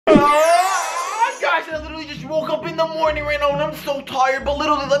Guys, I literally just woke up in the morning right now and I'm so tired, but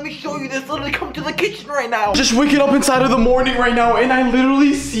literally, let me show you this. Literally, come to the kitchen right now. Just waking up inside of the morning right now, and I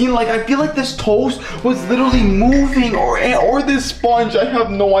literally seen, like, I feel like this toast was literally moving, or this sponge. I have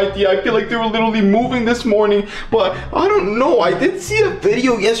no idea. I feel like they were literally moving this morning, but I don't know. I did see a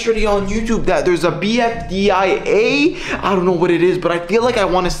video yesterday on YouTube that there's a BFDI. I don't know what it is, but I feel like I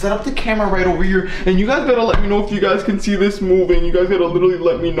want to set up the camera right over here, and you guys gotta let me know if you guys can see this moving. You guys gotta literally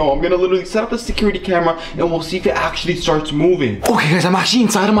let me know. I'm gonna literally set up a security camera and we'll see if it actually starts moving. Okay guys, I'm actually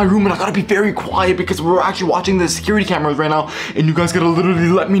inside of my room and I gotta be very quiet because we're actually watching the security cameras right now, and you guys gotta literally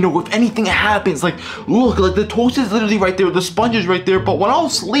let me know if anything happens. Like, look, like the toast is literally right there, the sponge is right there, but when I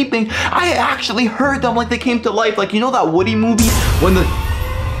was sleeping, I actually heard them, like they came to life. Like, you know that Woody movie when the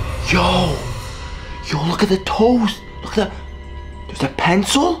yo, look at the toast. Look at that. There's a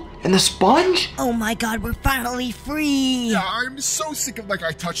pencil and the sponge? Oh my god, we're finally free! Yeah, I'm so sick of that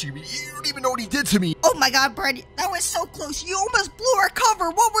guy touching me. You don't even know what he did to me. Oh my god, Brad, that was so close. You almost blew our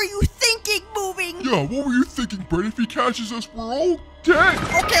cover. What were you thinking, moving? Yeah, what were you thinking, Brad? If he catches us, we're all dead.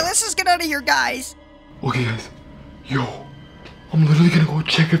 Okay, let's just get out of here, guys. Okay, guys. Yo, I'm literally gonna go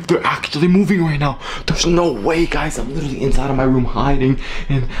check if they're actually moving right now. There's no way, guys. I'm literally inside of my room hiding,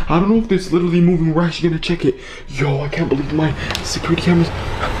 and I don't know if this literally moving. We're actually gonna check it. Yo, I can't believe my security cameras.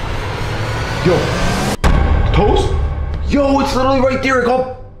 Yo, toast? Yo, it's literally right there. It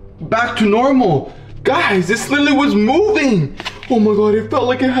got back to normal. Guys, this literally was moving. Oh my god, it felt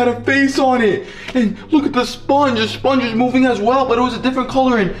like it had a face on it. And look at the sponge. The sponge is moving as well, but it was a different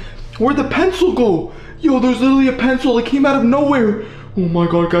color. And where'd the pencil go? Yo, there's literally a pencil. It came out of nowhere. Oh my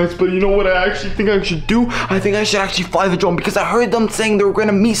god, guys, but you know what I actually think I should do? I think I should actually fly the drone because I heard them saying they were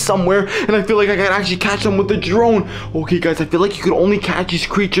gonna meet somewhere, and I feel like I could actually catch them with the drone. Okay, guys, I feel like you could only catch these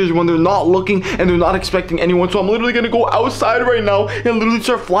creatures when they're not looking and they're not expecting anyone, so I'm literally gonna go outside right now and literally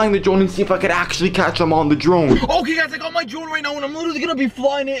start flying the drone and see if I could actually catch them on the drone. Okay, guys, I got my drone right now, and I'm literally gonna be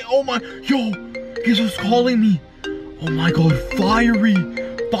flying it. Oh my, yo, guess who's calling me? Oh my god,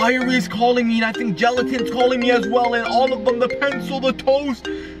 Fiery is calling me, and I think Gelatin's calling me as well, and all of them, the pencil, the toast,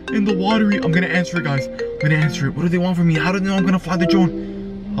 and the watery. I'm gonna answer it, guys. I'm gonna answer it. What do they want from me? How do they know I'm gonna fly the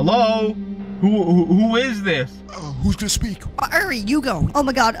drone? Hello? Who is this? Who's gonna speak? Fiery, you go. Oh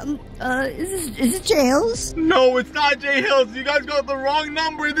my god, is it Jails? No, it's not Jay Hills. You guys got the wrong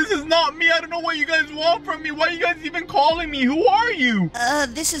number. This is not me. I don't know what you guys want from me. Why are you guys even calling me? Who are you?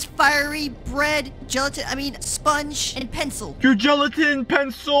 This is Fiery, Bread, Gelatin, Sponge, and Pencil. You're Gelatin,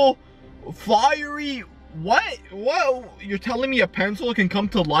 Pencil, Fiery. What? You're telling me a pencil can come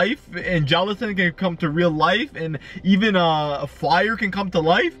to life, and gelatin can come to real life, and even a fire can come to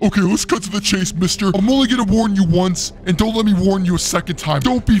life? Okay, let's cut to the chase, mister. I'm only gonna warn you once, and don't let me warn you a second time.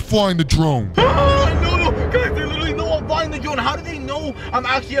 Don't be flying the drone. No, guys, they literally know I'm flying the drone. How do they know I'm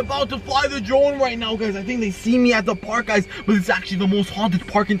actually about to fly the drone right now, guys? I think they see me at the park, guys, but it's actually the most haunted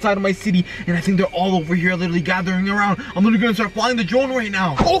park inside of my city, and I think they're all over here literally gathering around. I'm literally gonna start flying the drone right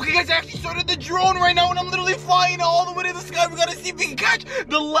now. Okay, guys, I actually started the drone right now, and I'm literally flying all the way to the sky. We gotta see if we can catch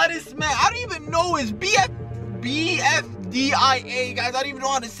the lettuce man. I don't even know his BFDIA, guys. I don't even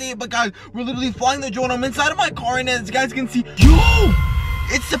know how to say it, but guys, we're literally flying the drone. I'm inside of my car, and as you guys can see, yo,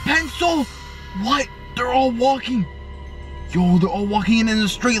 it's the pencil. What? They're all walking. Yo, they're all walking in a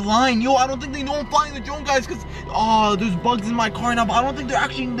straight line. Yo, I don't think they know I'm flying the drone, guys, because there's bugs in my car now, but I don't think they're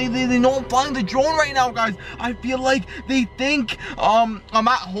actually, they know I'm flying the drone right now, guys. I feel like they think I'm at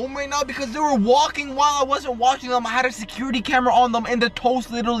home right now because they were walking while I wasn't watching them. I had a security camera on them, and the toast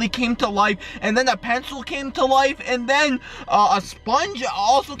literally came to life, and then the pencil came to life, and then a sponge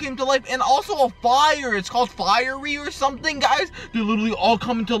also came to life, and also a fire. It's called Fiery or something, guys. They're literally all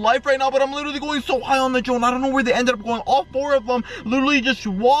coming to life right now, but I'm literally going so high on the drone. I don't know where they ended up going. All four of them literally just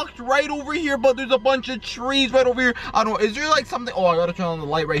walked right over here, but there's a bunch of trees right over here. I don't know, is there like something? Oh, I gotta turn on the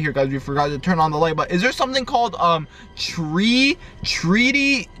light right here, guys. We forgot to turn on the light, but is there something called tree,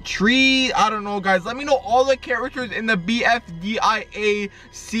 I don't know, guys. Let me know all the characters in the BFDIA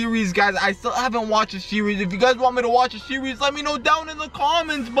series, guys. I still haven't watched a series. If you guys want me to watch a series, let me know down in the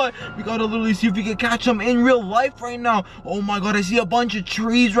comments, but we gotta literally see if we can catch them in real life right now. Oh my god, I see a bunch of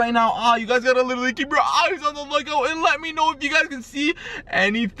trees right now. You guys gotta literally keep your eyes on the lookout and let me know if you guys can see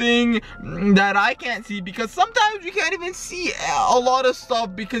anything that I can't see, because sometimes you can't even see a lot of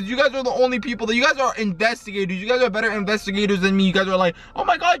stuff because you guys are the only people that, you guys are investigators. You guys are better investigators than me. You guys are like, oh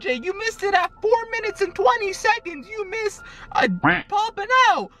my god, Jay, you missed it at 4 minutes and 20 seconds. You missed a popping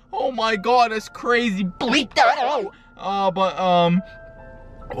out. Oh my god, that's crazy. Bleep that out.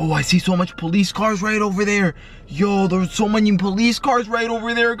 Oh, I see so much police cars right over there. Yo, there's so many police cars right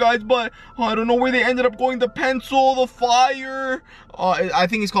over there, guys, but I don't know where they ended up going. The pencil, the fire. I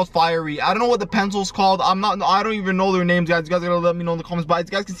think it's called Fiery. I don't know what the pencil's called. I don't even know their names, guys. You guys gotta let me know in the comments. But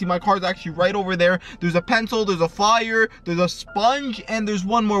you guys can see my car's actually right over there. There's a pencil, there's a fire, there's a sponge, and there's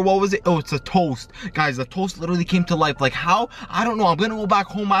one more. What was it? Oh, it's a toast. Guys, the toast literally came to life. Like how? I don't know. I'm gonna go back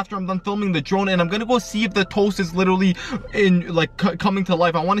home after I'm done filming the drone, and I'm gonna go see if the toast is literally in like coming to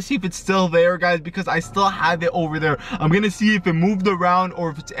life. I want to see if it's still there, guys, because I still have it over there. I'm gonna see if it moved around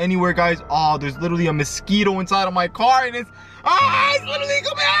or if it's anywhere, guys. Oh, there's literally a mosquito inside of my car, and it's literally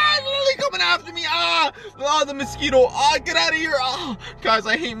coming after me. The mosquito. Get out of here. Guys,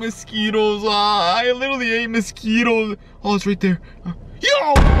 I hate mosquitoes. I literally hate mosquitoes. Oh, it's right there.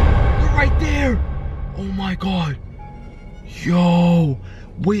 Yo, they're right there. Oh my god. Yo,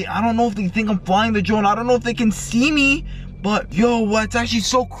 wait, I don't know if they think I'm flying the drone. I don't know if they can see me, but yo, that's actually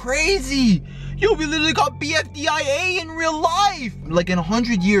so crazy. Yo, we literally got BFDI in real life. Like in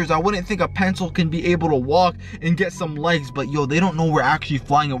 100 years, I wouldn't think a pencil can be able to walk and get some legs, but yo, they don't know we're actually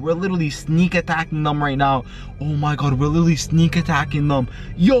flying it. We're literally sneak attacking them right now. Oh my god, we're literally sneak attacking them.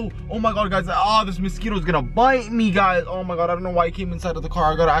 Yo, oh my god, guys, this mosquito is gonna bite me, guys. Oh my god, I don't know why it came inside of the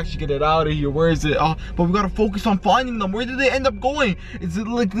car. I gotta actually get it out of here. Where is it? But we gotta focus on finding them. Where did they end up going? Is it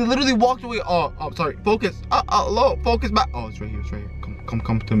like they literally walked away? Oh, sorry, focus. Hello, focus back. Oh, it's right here, it's right here.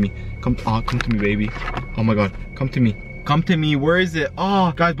 Come to me. Come to me, baby. Oh my god, come to me. Come to me. Where is it?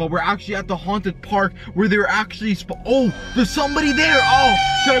 Oh, guys, but we're actually at the haunted park where they're actually oh, there's somebody there. Oh,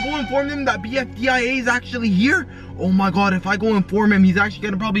 should I go inform them that BFDIA is actually here? Oh my god, if I go inform him, he's actually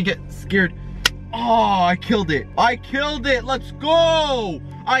gonna probably get scared. Oh, I killed it. I killed it. Let's go.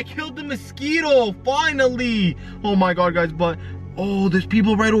 I killed the mosquito, finally. Oh my god, guys, but oh, there's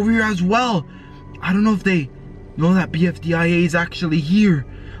people right over here as well. I don't know if they know that BFDIA is actually here,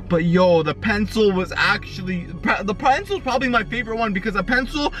 but yo, the pencil was actually, the pencil's probably my favorite one, because a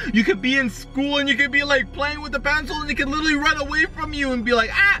pencil, you could be in school and you could be like playing with the pencil and it could literally run away from you and be like,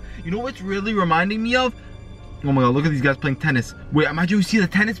 you know what's really reminding me of? Oh my god, look at these guys playing tennis. Wait, imagine we see the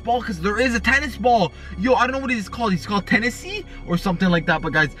tennis ball, because there is a tennis ball. Yo, I don't know what it is called. It's called Tennessee or something like that.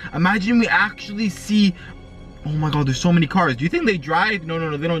 But guys, imagine we actually see, oh my god, there's so many cars. Do you think they drive?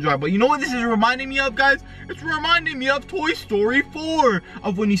 No, they don't drive. But you know what this is reminding me of, guys? It's reminding me of Toy Story 4.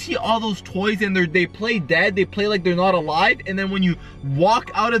 Of when you see all those toys and they play dead. They play like they're not alive. And then when you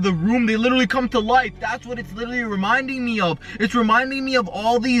walk out of the room, they literally come to life. That's what it's literally reminding me of. It's reminding me of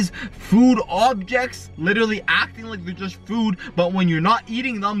all these food objects literally acting like they're just food. But when you're not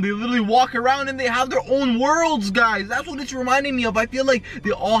eating them, they literally walk around and they have their own worlds, guys. That's what it's reminding me of. I feel like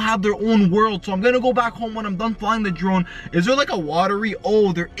they all have their own world. So I'm going to go back home when I'm done flying the drone. Is there like a watery?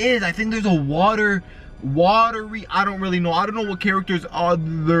 Oh, there is. I think there's a watery. I don't really know. I don't know what characters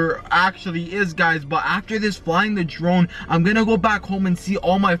there actually is, guys. But after this flying the drone, I'm gonna go back home and see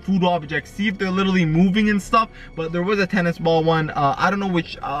all my food objects, see if they're literally moving and stuff. But there was a tennis ball one. I don't know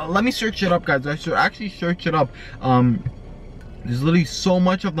which. Let me search it up, guys. I should actually search it up. There's literally so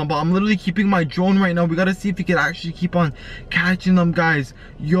much of them, but I'm literally keeping my drone right now. We gotta see if we can actually keep on catching them, guys.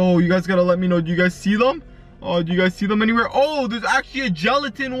 Yo, you guys gotta let me know. Do you guys see them? Oh, do you guys see them anywhere? Oh, there's actually a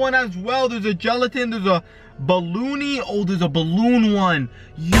gelatin one as well. There's a gelatin, there's a balloony. Oh, there's a balloon one.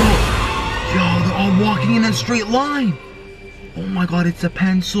 Yo, they're all walking in a straight line. Oh my god, it's a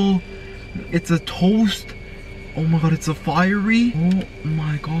pencil. It's a toast. Oh my god, it's a fiery. Oh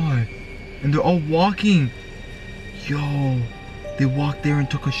my god. And they're all walking. Yo. They walked there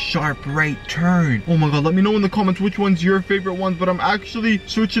and took a sharp right turn. Oh my god, let me know in the comments which one's your favorite ones, but I'm actually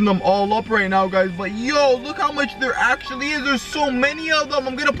searching them all up right now, guys. But yo, look how much there actually is. There's so many of them.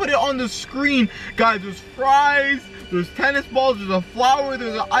 I'm gonna put it on the screen. Guys, there's fries, there's tennis balls, there's a flower,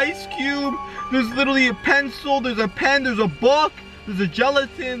 there's an ice cube, there's literally a pencil, there's a pen, there's a book, there's a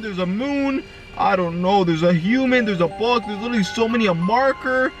gelatin, there's a moon, I don't know, there's a human, there's a book, there's literally so many, a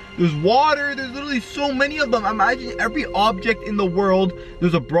marker, there's water, there's literally so many of them. Imagine every object in the world.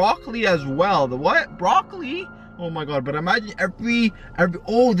 There's a broccoli as well. The what? Broccoli? Oh my god, but imagine every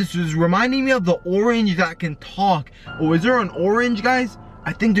oh, this is reminding me of the orange that can talk. Oh, is there an orange, guys?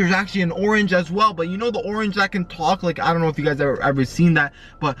 I think there's actually an orange as well, but you know the orange that can talk? Like, I don't know if you guys ever seen that,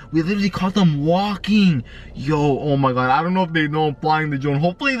 but we literally caught them walking. Yo, oh my god, I don't know if they know I'm flying the drone.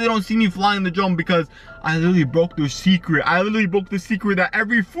 Hopefully they don't see me flying the drone, because I literally broke their secret. I literally broke the secret that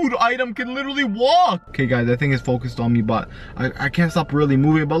every food item can literally walk. Okay, guys, I think it's focused on me, but I can't stop really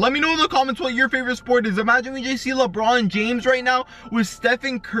moving. But let me know in the comments what your favorite sport is. Imagine we just see LeBron James right now with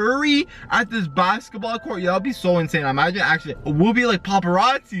Stephen Curry at this basketball court. Yeah, that'd be so insane. Imagine actually, we'll be like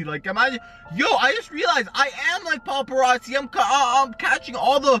paparazzi. Like, imagine, yo, I just realized I am like paparazzi. I'm catching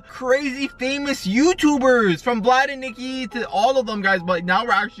all the crazy famous YouTubers from Vlad and Nikki to all of them, guys. But now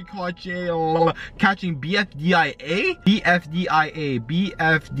we're actually catching BFDIA,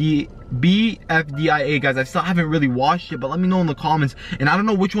 BFDIA, guys. I still haven't really watched it, but let me know in the comments. And I don't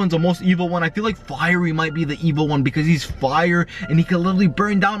know which one's the most evil one. I feel like Fiery might be the evil one because he's fire and he can literally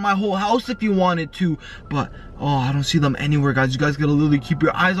burn down my whole house if he wanted to. But oh, I don't see them anywhere, guys. You guys gotta literally keep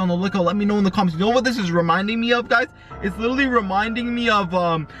your eyes on the lookout. Let me know in the comments. You know what this is reminding me of, guys? It's literally reminding me of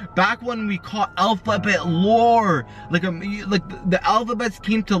back when we caught alphabet lore. Like the alphabets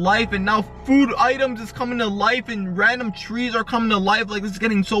came to life, and now food items is coming to life, and random trees are coming to life. Like, this is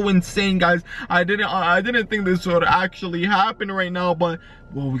getting so insane, guys. I didn't think this would actually happen right now, but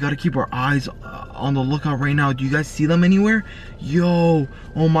well, we gotta keep our eyes on the lookout right now. Do you guys see them anywhere? Yo,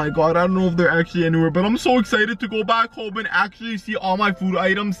 oh my god, I don't know if they're actually anywhere, but I'm so excited to go back home and actually see all my food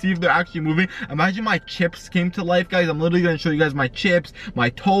items, see if they're actually moving. Imagine my chips came to life, guys. I'm literally gonna show you guys my chips, my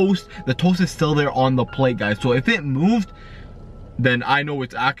toast. The toast is still there on the plate, guys. So if it moved, then I know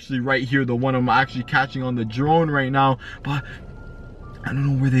it's actually right here, the one I'm actually catching on the drone right now. But I don't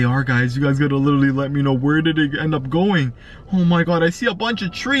know where they are, guys. You guys gotta literally let me know, where did it end up going? Oh my god, I see a bunch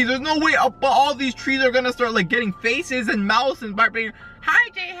of trees. There's no way all these trees are gonna start like getting faces and mouths and being, hi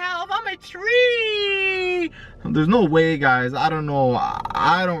J-Help, I'm a tree. There's no way, guys. I don't know.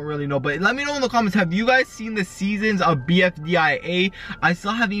 I don't really know, but let me know in the comments, have you guys seen the seasons of BFDIA? I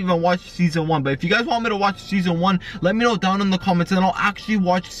still haven't even watched season 1, but if you guys want me to watch season 1, let me know down in the comments and I'll actually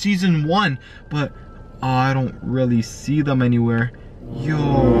watch season 1. But I don't really see them anywhere. Yo,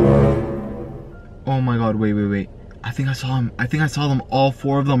 oh my god, wait, I think I saw them. I think I saw them, all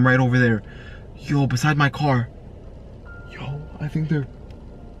 4 of them, right over there. Yo, beside my car. Yo, I think they're,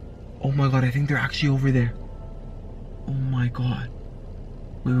 oh my god, I think they're actually over there. Oh my god,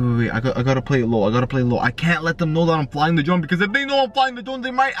 wait, I gotta play it low. I can't let them know that I'm flying the drone, because if they know I'm flying the drone,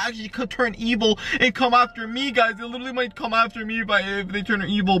 they might actually turn evil and come after me, guys. They literally might come after me if they turn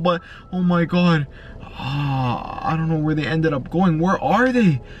evil. But oh my god, I don't know where they ended up going. Where are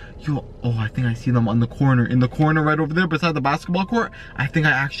they? Yo, oh, I think I see them on the corner, in the corner right over there beside the basketball court. I think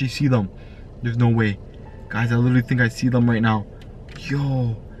I actually see them. There's no way, guys. I literally think I see them right now.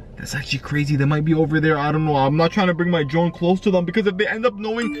 Yo, that's actually crazy. They might be over there. I don't know. I'm not trying to bring my drone close to them, because if they end up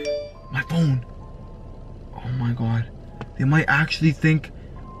knowing my phone, oh my god, they might actually think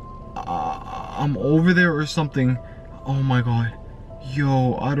I'm over there or something. Oh my god.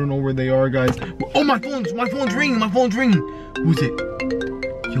 Yo, I don't know where they are, guys. Oh, my phone's ringing. Who's it?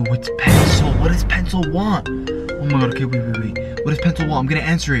 Yo, it's Pencil. What does Pencil want? Oh my god, okay, wait. What does Pencil want? I'm gonna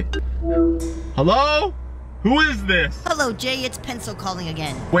answer it. Hello? Who is this? Hello, Jay. It's Pencil calling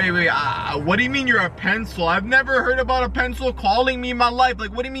again. Wait. What do you mean you're a pencil? I've never heard about a pencil calling me in my life.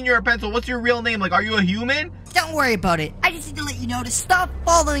 Like, what do you mean you're a pencil? What's your real name? Like, are you a human? Don't worry about it. I just need to let you know to stop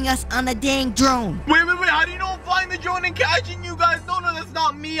following us on the dang drone. Wait. How do you know I'm flying the drone and catching you guys? No, that's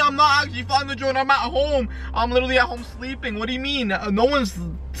not me. I'm not actually flying the drone. I'm at home. I'm literally at home sleeping. What do you mean? No one's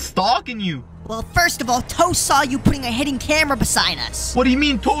stalking you. Well, first of all, Toast saw you putting a hidden camera beside us. What do you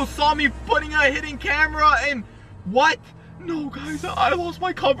mean Toast saw me putting a hidden camera and what? No, guys, I lost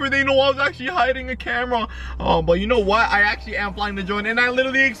my cover. They know I was actually hiding a camera. But you know what? I actually am flying the drone, and I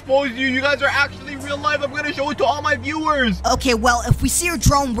literally exposed you. You guys are actually real life. I'm gonna show it to all my viewers. Okay, well, if we see your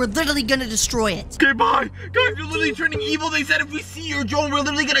drone, we're literally gonna destroy it. Okay, bye. Guys, you're literally turning evil. They said if we see your drone, we're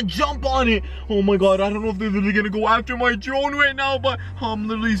literally gonna jump on it. Oh my god, I don't know if they're literally gonna go after my drone right now, but I'm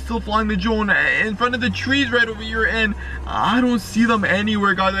literally still flying the drone in front of the trees right over here, and I don't see them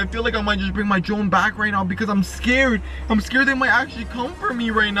anywhere, guys. I feel like I might just bring my drone back right now because I'm scared. I'm scared they might actually come for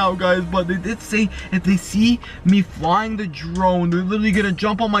me right now, guys. But they did say if they see me flying the drone, they're literally gonna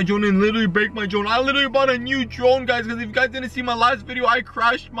jump on my drone and literally break my drone. I literally bought a new drone, guys, because if you guys didn't see my last video, I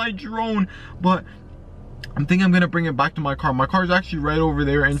crashed my drone. But I'm thinking I'm gonna bring it back to my car. My car is actually right over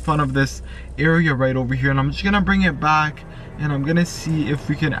there in front of this area right over here, and I'm just gonna bring it back and I'm gonna see if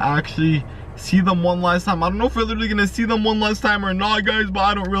we can actually see them one last time. I don't know if we're literally gonna see them one last time or not, guys, but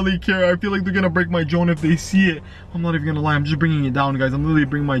I don't really care. I feel like they're gonna break my drone if they see it. I'm not even gonna lie, I'm just bringing it down, guys. I'm literally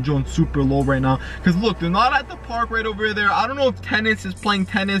bringing my drone super low right now, because look, they're not at the park right over there. I don't know if Tennis is playing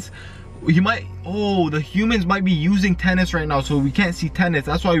tennis. He might, oh, the humans might be using tennis right now, so we can't see tennis.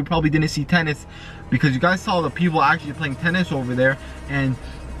 That's why we probably didn't see tennis, because you guys saw the people actually playing tennis over there. And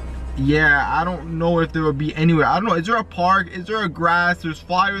Yeah, I don't know if there would be anywhere. I don't know. Is there a park? Is there a grass? There's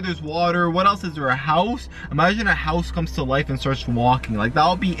fire, there's water. What else is there? A house? Imagine a house comes to life and starts walking. Like, that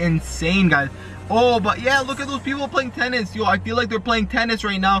would be insane, guys. Oh, but yeah, look at those people playing tennis. Yo, I feel like they're playing tennis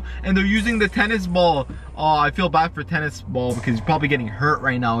right now and they're using the tennis ball. Oh, I feel bad for tennis ball because he's probably getting hurt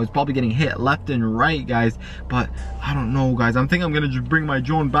right now. He's probably getting hit left and right, guys. But I don't know, guys. I'm thinking I'm gonna just bring my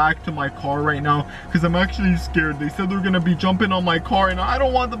drone back to my car right now because I'm actually scared. They said they're gonna be jumping on my car and I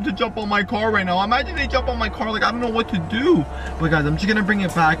don't want them to jump on my car right now. Imagine they jump on my car, like I don't know what to do. But guys, I'm just gonna bring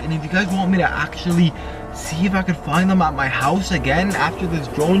it back, and if you guys want me to actually see if I could find them at my house again after this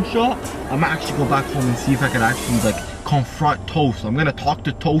drone shot, I'm gonna actually go back home and see if I could actually like confront Toast. I'm gonna talk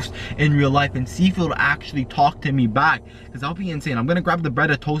to Toast in real life and see if it'll actually talk to me back, because that'll be insane. I'm gonna grab the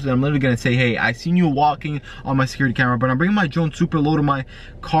bread of toast and I'm literally gonna say, hey, I seen you walking on my security camera, but I'm bringing my drone super low to my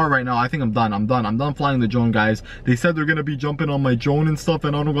car right now. I think I'm done. I'm done flying the drone, guys. They said they're gonna be jumping on my drone and stuff,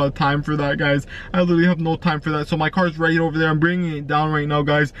 and I don't got time for that, guys. I literally have no time for that. So my car's right over there. I'm bringing it down right now,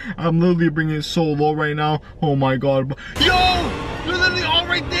 guys. I'm literally bringing it so low right now. Oh my god. Yo, they're literally all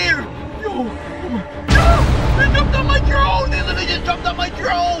right there. Yo, they jumped on my drone! They literally just jumped on my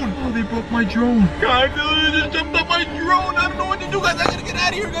drone! Oh, they broke my drone. Guys, they literally just jumped on my drone. I don't know what to do, guys. I gotta get out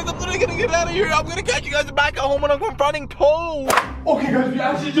of here, guys. I'm literally gonna get out of here. I'm gonna catch you guys back at home when I'm confronting Toast. Okay, guys, we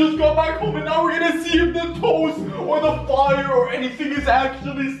actually just got back home, and now we're gonna see if the toast or the fire or anything is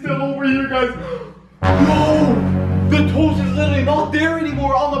actually still over here, guys. No! The toast is literally not there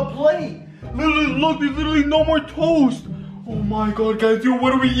anymore on the plate. Literally, look, there's literally no more toast. Oh my god, guys, dude,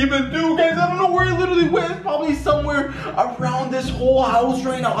 what do we even do, guys? I don't know where it literally went. It's probably somewhere around this whole house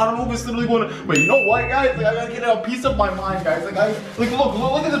right now. I don't know if it's literally going to... Wait, you know what, guys? Like, I gotta get a piece of my mind, guys. Like, look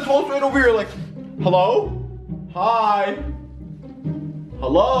at the toast right over here. Like, hello? Hi?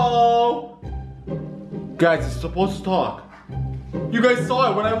 Hello? Guys, it's supposed to talk. You guys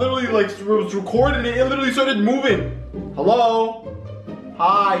saw it when I literally, like, was recording it. It literally started moving. Hello?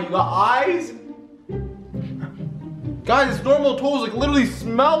 Hi, you got eyes? Guys, it's normal toast, like literally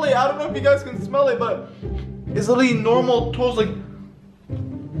smell it. I don't know if you guys can smell it, but it's literally normal toast, like,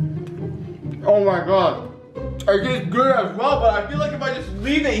 oh my god. It tastes good as well, but I feel like if I just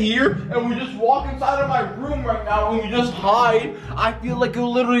leave it here and we just walk inside of my room right now and we just hide, I feel like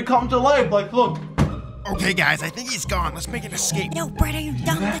it'll literally come to life. Like, look. Okay, guys, I think he's gone. Let's make an escape. No, Brett, are you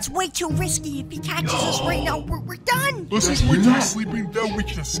dumb? That's way too risky. If he catches us right now, we're done. Let's just wait till he's sleeping, then we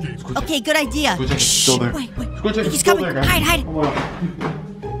can escape. Okay, good idea. Go check it's still there. Wait. Go check it's He's still coming. there, guys. Hide.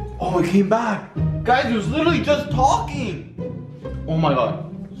 Oh, it came back. Guys, it was literally just talking. Oh my god.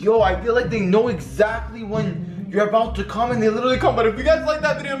 Yo, I feel like they know exactly when you're about to come and they literally come. But if you guys like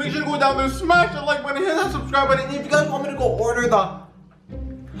that video, make sure to go down there, smash the like button, hit that subscribe button. And if you guys want me to go order the...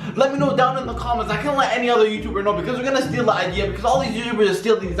 Let me know down in the comments. I can't let any other YouTuber know because we're gonna steal the idea, because all these YouTubers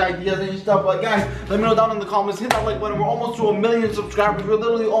steal these ideas and stuff. But guys, let me know down in the comments. Hit that like button. We're almost to 1 million subscribers. We're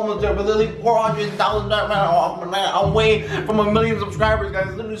literally almost there. We're literally 400,000 away from 1 million subscribers, guys.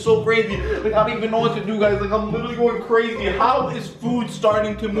 It's literally so crazy. Like, I don't even know what to do, guys. Like, I'm literally going crazy. How is food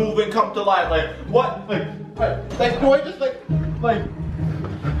starting to move and come to life? Like, what? Like do I just like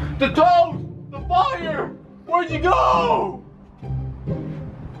the toast, the fire? Where'd you go?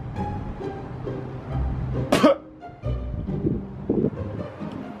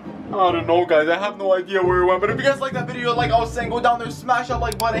 I don't know, guys. I have no idea where it went. But if you guys like that video, like I was saying, go down there, smash that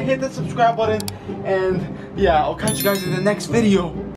like button, hit that subscribe button, and yeah, I'll catch you guys in the next video.